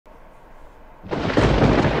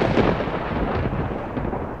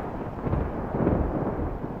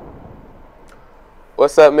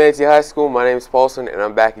What's up, Manatee High School? My name is Paulson, and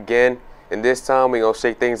I'm back again. And this time, we're going to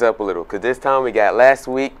shake things up a little. Because this time, we got last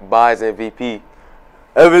week, By's MVP,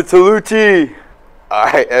 Evan Talucci. All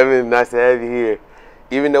right, Evan, nice to have you here.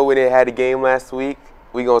 Even though we didn't have a game last week,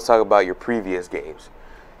 we're going to talk about your previous games.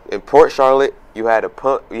 In Port Charlotte, you had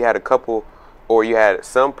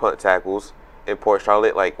some punt tackles in Port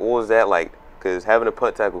Charlotte. Like, what was that like? Because having a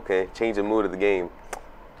punt tackle can change the mood of the game.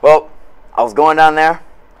 Well, I was going down there,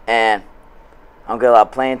 and I don't get a lot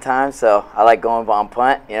of playing time, so I like going on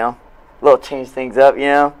punt, a little change things up,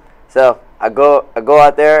 So I go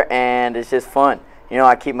out there, and it's just fun.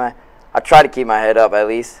 I try to keep my head up at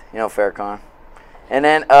least, Farrakhan. And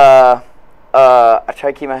then I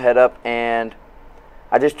try to keep my head up, and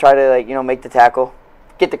I just try to make the tackle,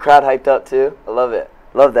 get the crowd hyped up too. I love it,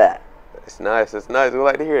 love that. It's nice. It's nice. We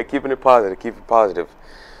like to hear it. Keeping it positive. Keep it positive.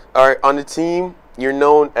 All right, on the team, you're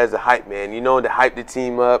known as a hype man. You're known to hype the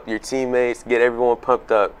team up, your teammates, get everyone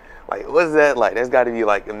pumped up. Like, what's that like? That's got to be,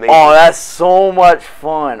 like, amazing. Oh, that's so much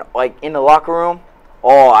fun. Like, in the locker room,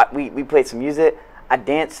 we played some music. I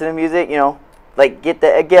dance to the music, like, get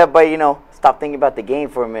everybody, stop thinking about the game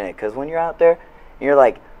for a minute. Because when you're out there, and you're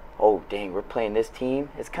like, oh, dang, we're playing this team,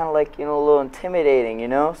 it's kind of like, a little intimidating,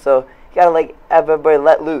 So you got to, like, have everybody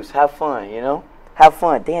let loose, have fun, Have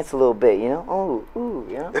fun, dance a little bit, Ooh,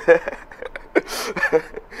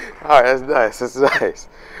 All right, that's nice. That's nice.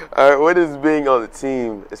 All right, what does being on the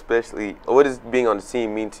team, what does being on the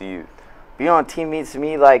team mean to you? Being on the team means to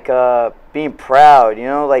me like being proud,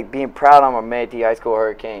 like being proud I'm a Manatee High School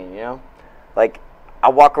Hurricane, Like, I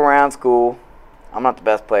walk around school. I'm not the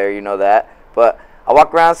best player, you know that. But I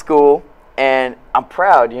walk around school, and I'm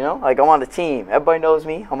proud, Like, I'm on the team. Everybody knows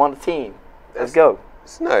me. I'm on the team. Let's go.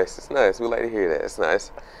 It's nice. It's nice. We like to hear that. It's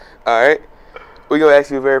nice. All right. We're going to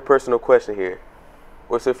ask you a very personal question here.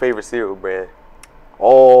 What's your favorite cereal brand?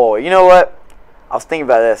 Oh, you know what? I was thinking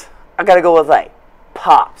about this. I got to go with, like,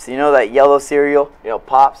 Pops. That yellow cereal?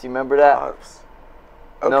 Pops. You remember that? Pops.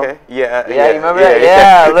 Okay. No? Yeah, you remember that?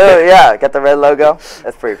 Yeah, got the red logo.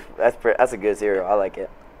 That's a good cereal. I like it.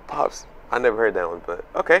 Pops. I never heard that one, but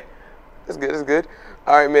okay. That's good. That's good.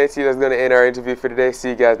 All right, Manatee, that's going to end our interview for today. See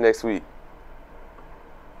you guys next week.